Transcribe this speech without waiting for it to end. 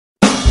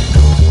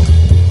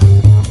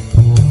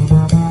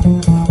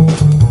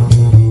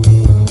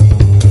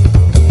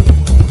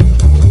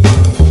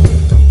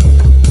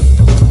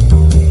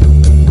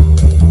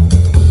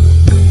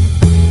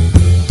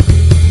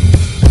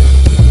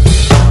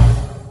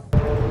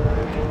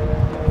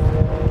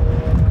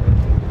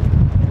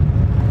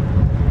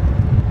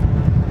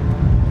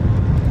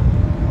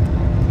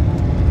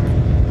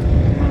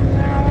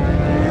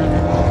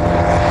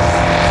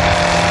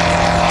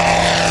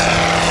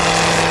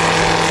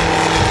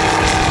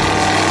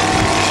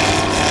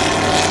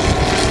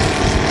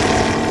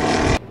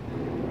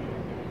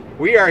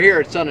We are here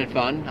at Sun and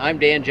Fun. I'm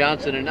Dan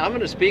Johnson, and I'm going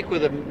to speak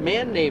with a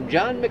man named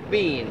John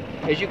McBean.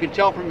 As you can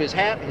tell from his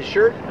hat, his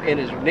shirt, and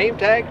his name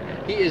tag,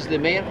 he is the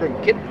man from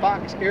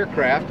Kitfox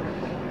Aircraft.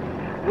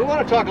 We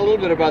want to talk a little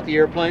bit about the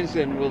airplanes,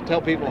 and we'll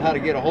tell people how to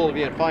get a hold of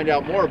you and find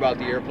out more about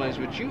the airplanes.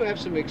 But you have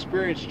some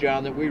experience,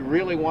 John, that we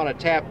really want to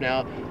tap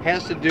now.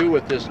 Has to do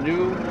with this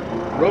new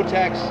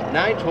Rotax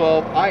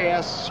 912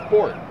 IS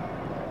Sport.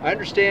 I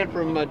understand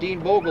from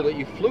Dean Vogel that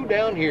you flew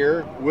down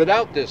here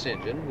without this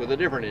engine, with a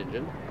different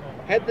engine,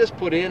 had this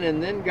put in,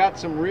 and then got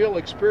some real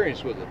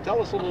experience with it.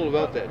 Tell us a little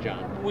about that,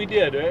 John. We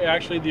did.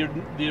 Actually,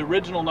 the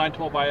original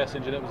 912 IS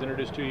engine that was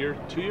introduced two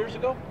years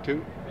ago?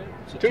 Two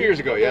years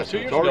ago, yes.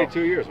 It's already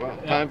 2 years. Wow.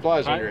 Time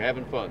flies when you're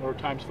having fun. Or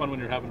time's fun when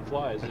you're having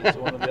flies. It's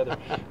one or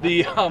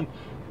the other.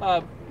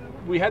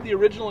 We had the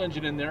original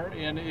engine in there,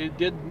 and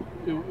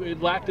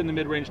it lacked in the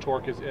mid-range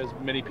torque, as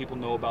many people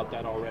know about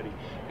that already.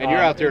 And you're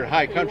out there in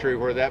high country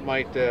where that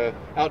might,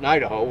 out in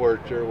Idaho, where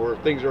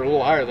things are a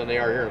little higher than they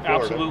are here in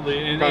Florida.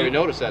 Absolutely. You probably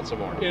notice that some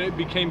more. And it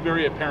became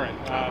very apparent.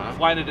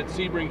 Flying it at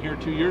Sebring here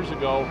 2 years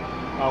ago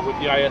with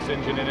the IS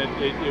engine, and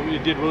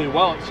it did really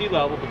well at sea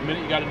level, but the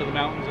minute you got into the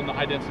mountains and the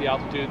high-density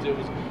altitudes, it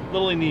was a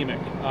little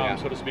anemic,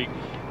 so to speak.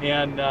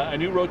 And I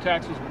knew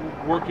Rotax was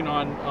working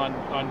on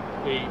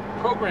a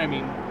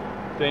programming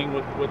thing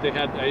with what they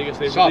had. I guess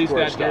they released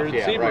that here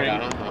at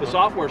Sebring, the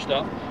software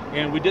stuff,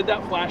 and we did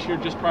that flash here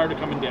just prior to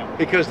coming down.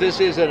 Because this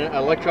is an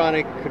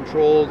electronic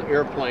controlled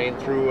airplane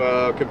through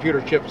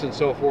computer chips and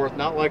so forth,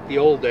 not like the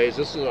old days.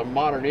 This is a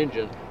modern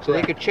engine, so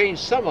they could change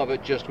some of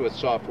it just with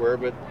software,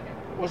 but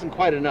it wasn't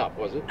quite enough,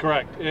 was it?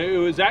 Correct. It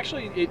was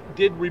actually, it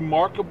did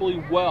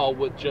remarkably well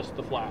with just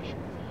the flash.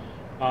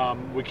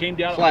 We came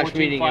down flash at 14.5.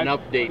 meaning an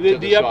update to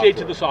the update software.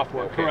 to the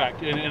software, okay.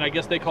 Correct. And I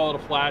guess they call it a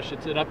flash.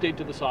 It's an update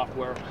to the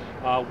software.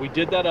 We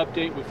did that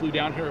update. We flew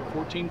down here at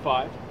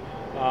 14.5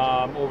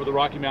 over the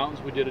Rocky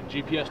Mountains. We did a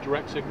GPS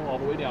direct signal all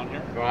the way down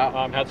here.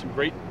 Wow. Had some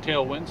great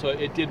tailwind, so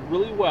it did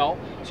really well,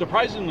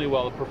 surprisingly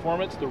well. The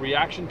performance, the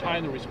reaction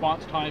time, the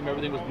response time,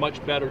 everything was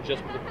much better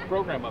just with the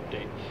program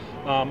update.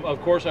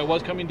 Of course, I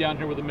was coming down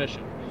here with a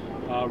mission.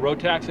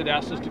 Rotax had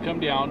asked us to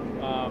come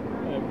down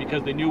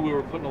because they knew we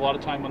were putting a lot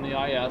of time on the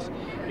IS,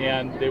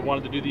 and they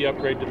wanted to do the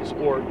upgrade to the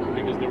Sport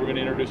because they were going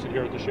to introduce it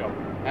here at the show.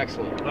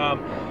 Excellent.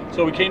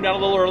 So we came down a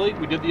little early.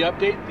 We did the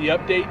update. The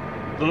update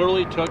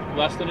literally took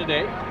less than a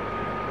day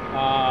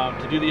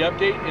to do the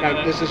update. And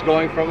now, this is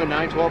going from the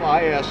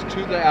 912 IS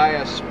to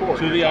the IS Sport.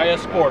 To the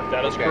IS Sport,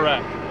 that is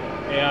correct.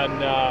 And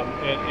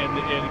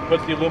it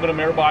puts the aluminum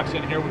air box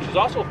in here, which is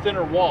also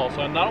thinner walls.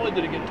 So not only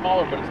did it get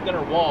taller, but it's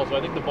thinner walls. So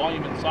I think the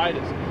volume inside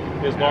is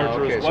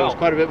larger as well. So it's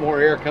quite a bit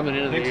more air coming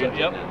into the engine.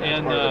 Yep.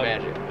 That's part of the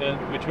magic.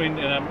 And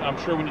I'm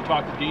sure when you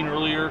talked to Dean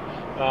earlier,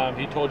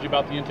 he told you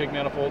about the intake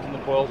manifolds and the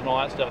coils and all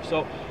that stuff.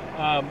 So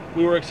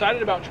we were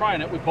excited about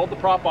trying it. We pulled the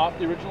prop off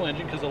the original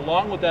engine because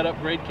along with that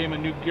upgrade came a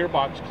new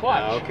gearbox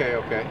clutch.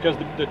 Okay. Because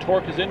the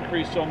torque has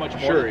increased so much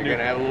more. Sure, you're going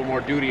to have a little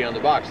more duty on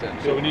the box then.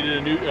 So we needed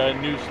a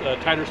new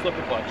tighter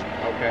slipper clutch.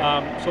 Okay.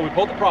 So we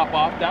pulled the prop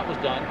off. That was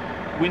done.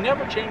 We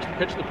never changed the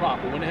pitch of the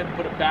prop. We went ahead and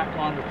put it back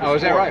on with the Oh,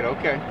 is that right?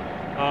 Okay.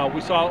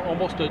 We saw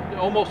almost a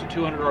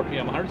 200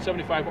 RPM,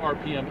 175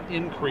 RPM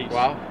increase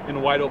in a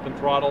wide open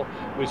throttle.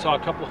 We saw a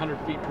couple hundred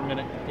feet per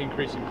minute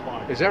increase in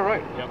climb. Is that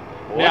right? Yep.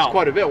 Well, that's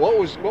quite a bit. What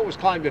was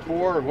climb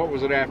before, and what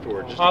was it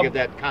afterwards? Just to give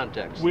that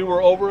context. We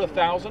were over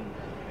 1,000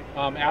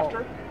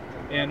 after,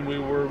 and we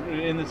were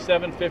in the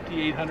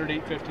 750, 800,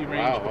 850 range.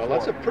 Wow, well, before.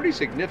 that's a pretty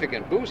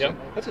significant boost. Yep.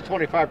 That's a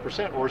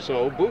 25% or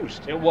so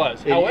boost. It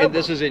was. However, and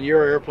this is in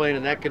your airplane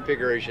in that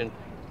configuration.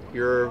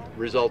 Your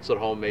results at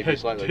home may be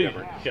slightly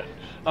different.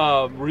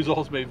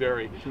 Results may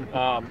vary.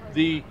 Of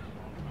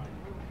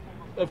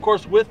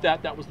course, with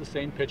that was the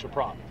same pitch of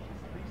prop.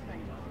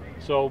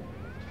 So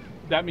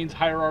that means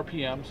higher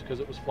RPMs because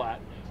it was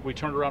flat. We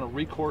turned around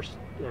and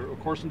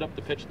coarsened up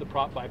the pitch of the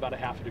prop by about a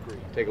half a degree.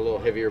 Take a little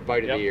heavier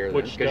bite of the air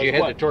because you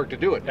had the torque to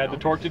do it. Had the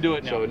torque to do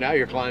it now. So now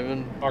you're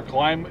climbing. Our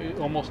climb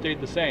almost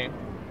stayed the same,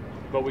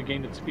 but we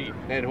gained in speed.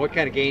 And what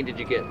kind of gain did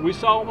you get? We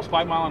saw almost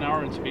 5 miles an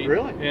hour in speed.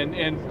 Really?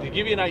 And to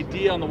give you an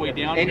idea on the way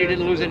down and here, you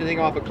didn't lose anything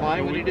off a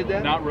climb when you did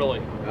that? Not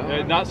really.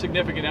 Not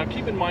significant. Now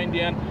keep in mind,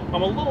 Dan,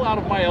 I'm a little out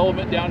of my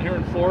element down here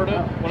in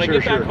Florida. When I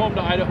get back home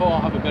to Idaho,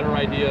 I'll have a better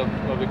idea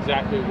of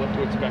exactly what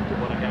to expect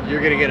and what I have.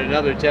 You're going to get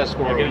another test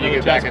score when you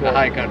get back in the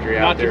high country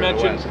out there. Not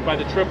to mention, by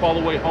the trip all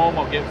the way home,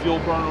 I'll get fuel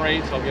burn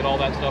rates, I'll get all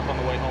that stuff on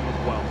the way home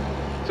as well.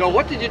 So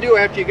what did you do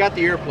after you got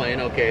the airplane?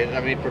 Okay,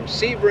 I mean, from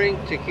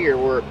Sebring to here,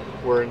 we're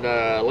in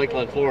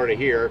Lakeland, Florida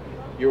here.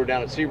 You were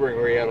down at Sebring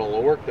where you had all the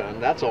work done.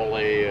 That's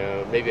only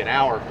maybe an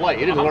hour flight.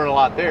 You didn't learn a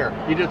lot there.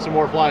 You did some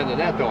more flying than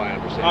that, though, I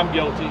understand. I'm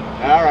guilty.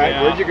 All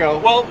right, where'd you go?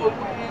 Well,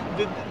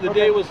 the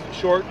day was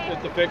short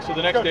at the fix, so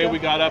the next day we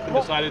got up and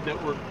decided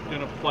that we're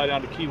going to fly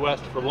down to Key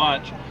West for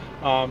lunch.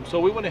 So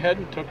we went ahead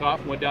and took off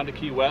and went down to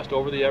Key West,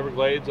 over the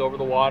Everglades, over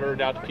the water,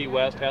 down to Key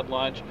West, had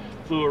lunch,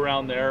 flew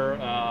around there,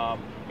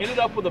 Ended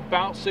up with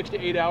about 6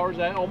 to 8 hours,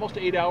 almost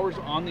 8 hours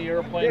on the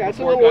airplane. Yeah, it's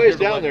a little ways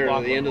down there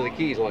to the end of the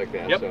Keys like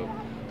that. Yep.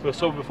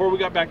 So before we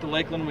got back to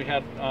Lakeland, we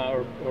had,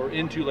 or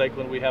into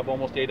Lakeland, we have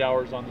almost 8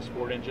 hours on the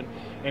Sport engine.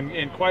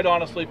 And quite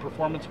honestly,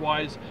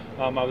 performance-wise,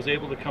 I was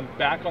able to come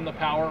back on the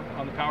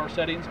power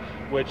settings,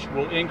 which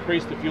will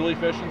increase the fuel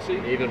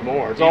efficiency. Even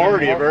more. It's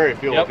already a very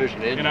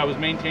fuel-efficient engine. And I was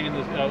maintaining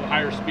the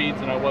higher speeds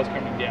than I was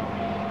coming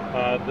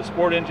down. The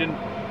Sport engine,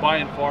 by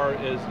and far,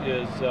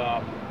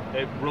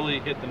 it really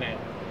hit the nail.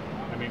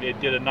 I mean,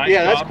 it did a nice job.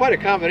 Yeah, that's quite a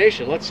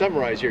combination. Let's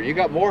summarize here. You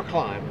got more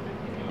climb,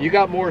 you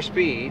got more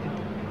speed,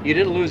 you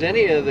didn't lose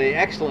any of the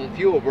excellent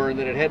fuel burn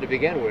that it had to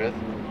begin with,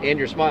 and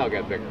your smile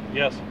got bigger.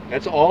 Yes.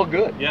 That's all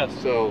good. Yes.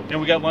 So.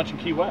 And we got lunch in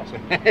Key West.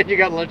 And you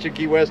got lunch in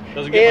Key West.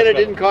 Doesn't get and much it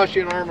better. didn't cost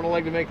you an arm and a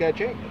leg to make that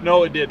change.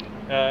 No, it did.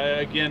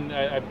 Again,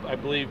 I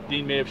believe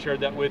Dean may have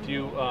shared that with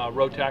you.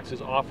 Rotax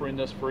is offering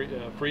this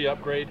free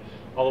upgrade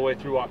all the way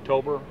through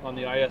October on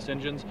the IS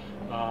engines.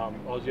 All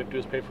you have to do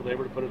is pay for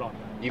labor to put it on.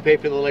 You pay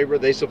for the labor,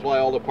 they supply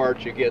all the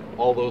parts, you get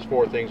all those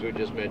 4 things we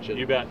just mentioned.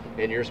 You bet.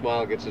 And your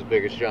smile gets as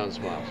big as John's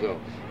smile. So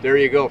there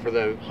you go. For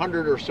the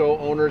 100 or so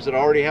owners that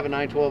already have a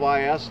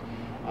 912 IS,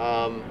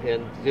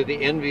 and to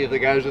the envy of the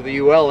guys with the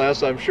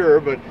ULS, I'm sure,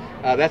 but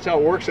that's how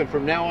it works. And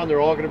from now on,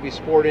 they're all going to be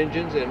Sport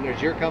engines. And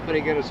is your company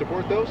going to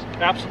support those?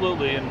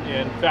 Absolutely. And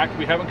in fact,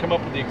 we haven't come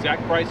up with the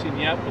exact pricing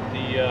yet, but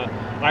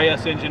the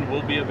IS engine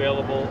will be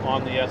available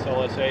on the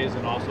SLSAs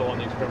and also on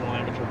the experimental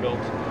amateur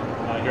builds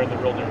here in the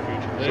real near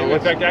future. So in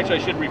fact, actually,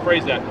 I should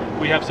rephrase that.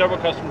 We have several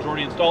customers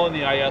already installing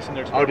the IS in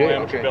their experimental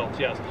amateur builds.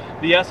 Yes.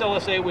 The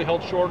SLSA we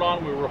held short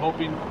on. We were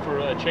hoping for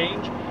a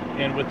change,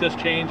 and with this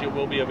change, it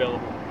will be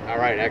available. All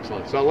right,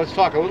 excellent. So let's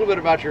talk a little bit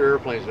about your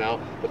airplanes now.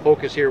 The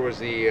focus here was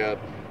the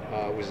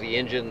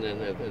engine and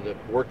the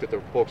work that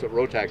the folks at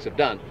Rotax have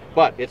done.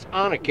 But it's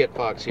on a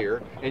Kitfox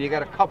here, and you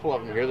got a couple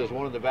of them here. There's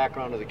one in the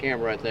background of the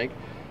camera, I think.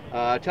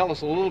 Tell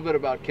us a little bit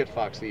about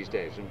Kitfox these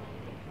days. And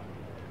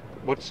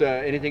what's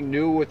anything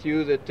new with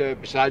you that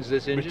besides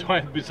this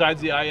engine? Besides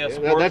the IS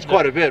Sport, that's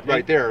quite a bit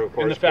right there, of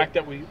course. And the fact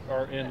that we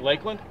are in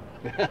Lakeland,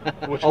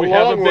 which we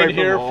haven't been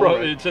here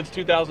since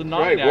 2009.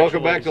 Right, actually.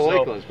 Welcome back to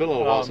Lakeland. It's been a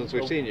little while since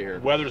we've seen you here.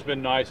 Weather's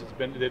been nice.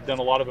 They've done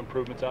a lot of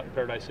improvements out in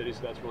Paradise City, so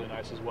that's really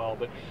nice as well.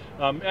 But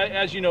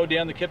as you know,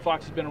 Dan, the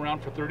Kitfox has been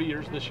around for 30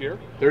 years this year.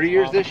 30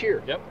 years this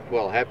year? Yep.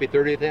 Well, happy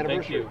 30th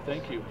anniversary.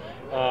 Thank you.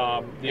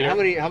 And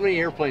how many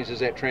airplanes does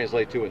that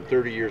translate to in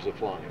 30 years of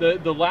flying?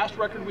 The last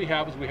record we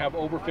have is we have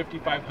over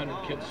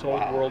 5,500 kits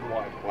sold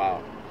worldwide.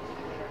 Wow.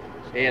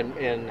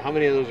 And how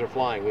many of those are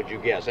flying, would you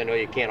guess? I know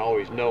you can't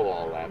always know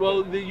all that.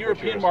 Well, the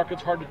European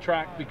market's hard to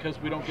track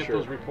because we don't get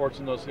those reports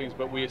and those things,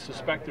 but we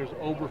suspect there's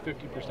over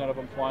 50% of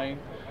them flying.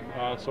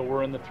 So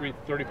we're in the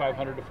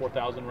 3,500 to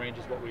 4,000 range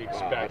is what we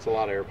expect. Wow, that's a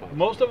lot of airplanes.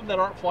 Most of them that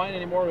aren't flying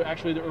anymore are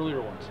actually the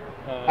earlier ones.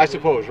 I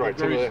suppose, right.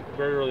 Very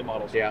early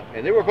models. Yeah,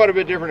 and they were quite a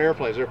bit different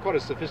airplanes. They're quite a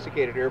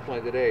sophisticated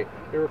airplane today.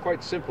 They were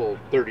quite simple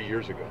 30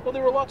 years ago. Well,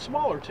 they were a lot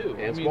smaller too.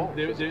 And smaller.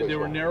 They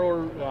were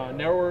narrower. I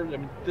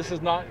mean, this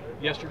is not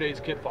yesterday's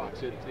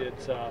Kitfox.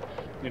 It's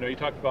you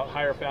talked about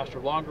higher, faster,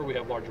 longer. We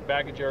have larger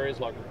baggage areas,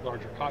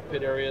 larger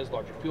cockpit areas,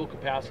 larger fuel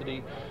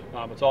capacity.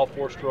 It's all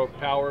 4-stroke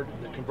powered.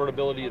 The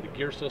convertibility of the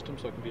gear system,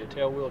 so it can be a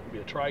tail wheel, it can be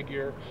a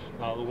tri-gear.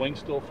 The wings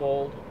still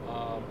fold.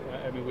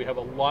 I mean, we have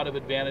a lot of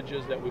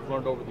advantages that we've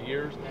learned over the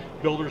years.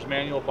 Builder's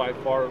manual by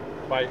far is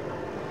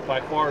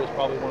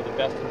probably one of the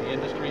best in the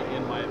industry,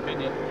 in my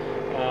opinion.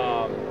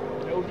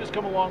 We've just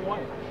come a long way.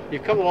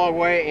 You've come a long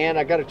way, and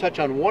I got to touch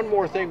on one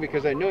more thing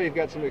because I know you've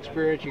got some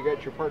experience. You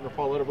got your partner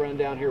Paul Letterbrand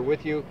down here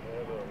with you.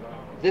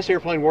 This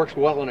airplane works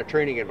well in a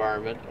training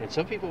environment, and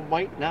some people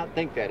might not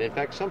think that. In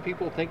fact, some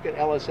people think that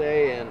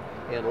LSA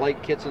and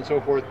light kits and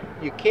so forth,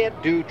 you can't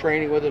do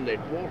training with them. They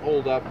won't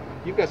hold up.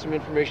 You've got some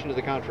information to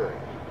the contrary.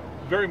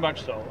 Very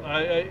much so.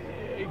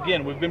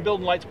 Again, we've been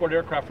building light sport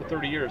aircraft for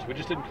 30 years. We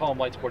just didn't call them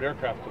light sport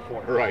aircraft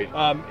before. Right.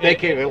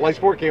 Light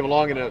sport came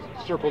along in a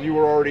circle you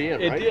were already in,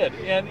 right? It did.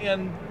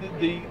 And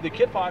the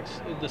Kitfox,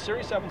 the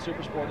Series 7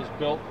 Super Sport is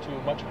built to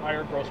a much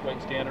higher gross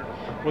weight standard,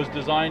 was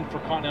designed for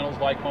Continentals,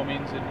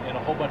 Lycomings, and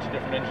a whole bunch of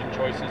different engine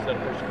choices that a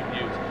person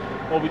could use.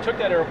 Well, we took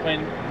that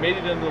airplane, made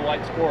it into the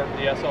light sport,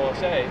 the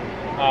SLSA,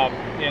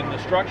 and the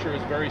structure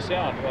is very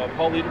sound.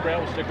 Paul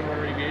Letterbrand with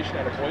Stickerwater Aviation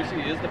out of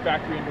Boise is the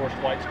factory endorsed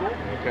flight school.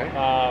 Okay.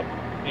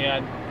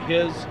 And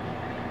his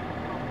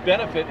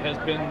benefit has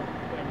been,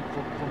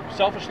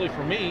 selfishly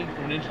for me,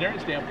 from an engineering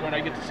standpoint,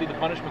 I get to see the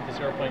punishment this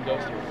airplane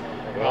goes through.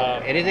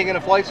 Well, anything in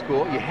a flight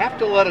school, you have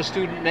to let a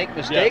student make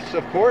mistakes. Yes.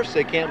 Of course,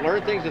 they can't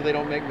learn things if they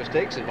don't make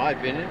mistakes, in my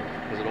opinion,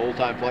 as an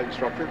old-time flight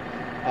instructor.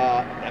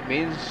 That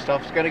means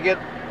stuff's going to get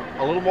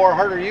a little more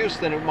harder use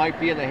than it might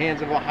be in the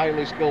hands of a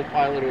highly skilled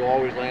pilot who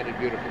always landed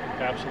beautifully.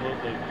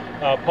 Absolutely.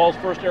 Paul's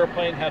first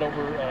airplane had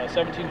over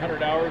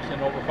 1,700 hours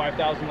and over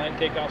 5,000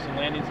 takeoffs and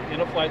landings in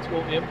a flight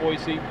school in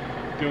Boise,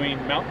 doing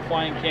mountain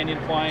flying, canyon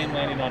flying,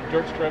 landing on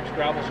dirt strips,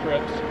 gravel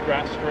strips,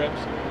 grass strips,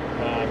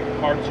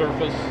 hard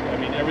surface. I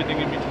mean, everything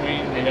in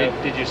between.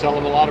 And did you sell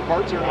them a lot of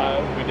parts or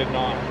not? We did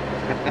not.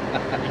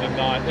 We did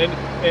not, and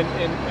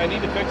I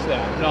need to fix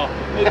that. No,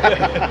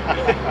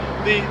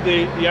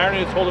 the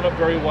irony is holding up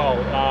very well.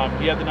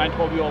 He had the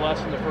 912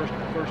 ULS in the first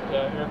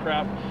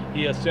aircraft.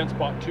 He has since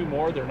bought 2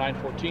 more. They're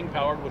 914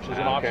 powered, which is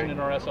an option in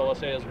our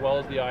SLSA as well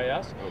as the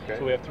IS.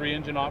 So we have 3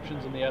 engine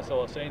options in the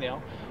SLSA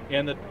now.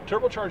 And the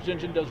turbocharged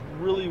engine does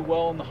really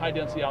well in the high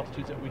density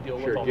altitudes that we deal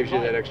with all the time. Sure, it gives you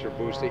that extra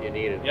boost that you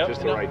need at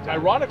just the right time.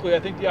 Ironically, I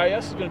think the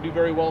IS is going to do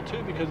very well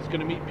too, because it's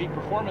going to meet peak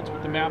performance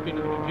with the mapping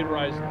and the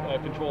computerized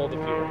control of the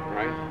fuel.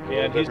 Right.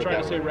 And he's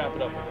trying to say wrap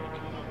it up, I think.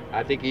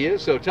 I think he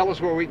is. So tell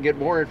us where we can get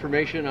more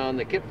information on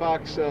the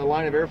Kitfox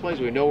line of airplanes.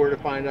 We know where to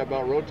find out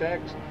about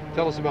Rotax.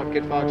 Tell us about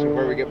Kitfox and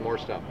where we get more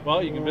stuff.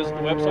 Well, you can visit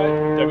the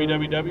website,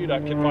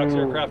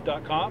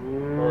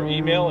 www.kitfoxaircraft.com, or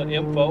email at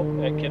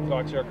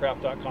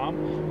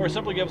info@kitfoxaircraft.com, or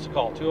simply give us a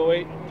call,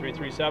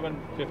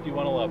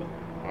 208-337-5111.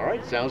 All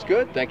right, sounds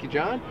good. Thank you,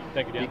 John.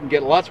 Thank you, Dan. You can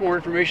get lots more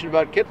information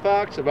about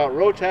Kitfox, about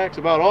Rotax,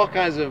 about all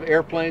kinds of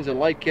airplanes and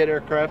light kit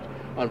aircraft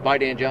on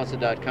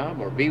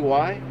bydanjohnson.com or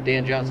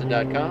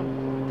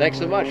bydanjohnson.com. Thanks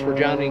so much for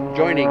joining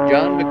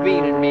John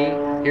McBean and me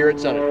here at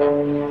Summit.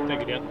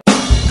 Thank you, Dan.